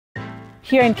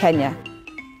Here in Kenya,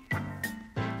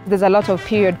 there's a lot of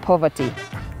period poverty.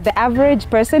 The average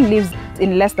person lives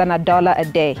in less than $1 a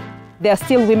day. There are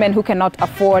still women who cannot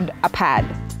afford a pad.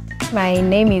 My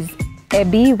name is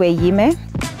Ebby.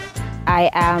 I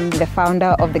am the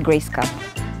founder of the Grace Cup,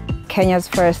 Kenya's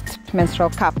first menstrual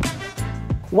cup.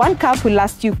 One cup will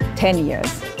last you 10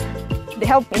 years. They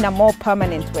help in a more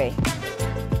permanent way.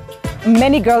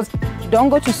 Many girls don't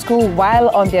go to school while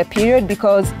on their period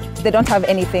because they don't have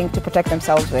anything to protect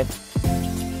themselves with.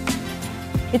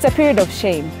 It's a period of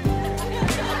shame.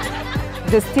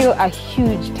 There's still a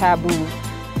huge taboo,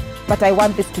 but I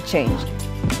want this to change.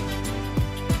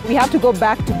 We have to go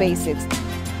back to basics.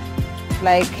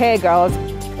 Like, hey girls,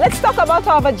 let's talk about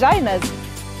our vaginas.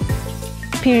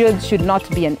 Periods should not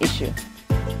be an issue,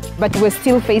 but we're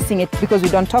still facing it because we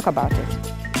don't talk about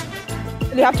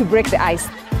it. You have to break the ice,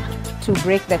 to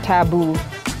break the taboo,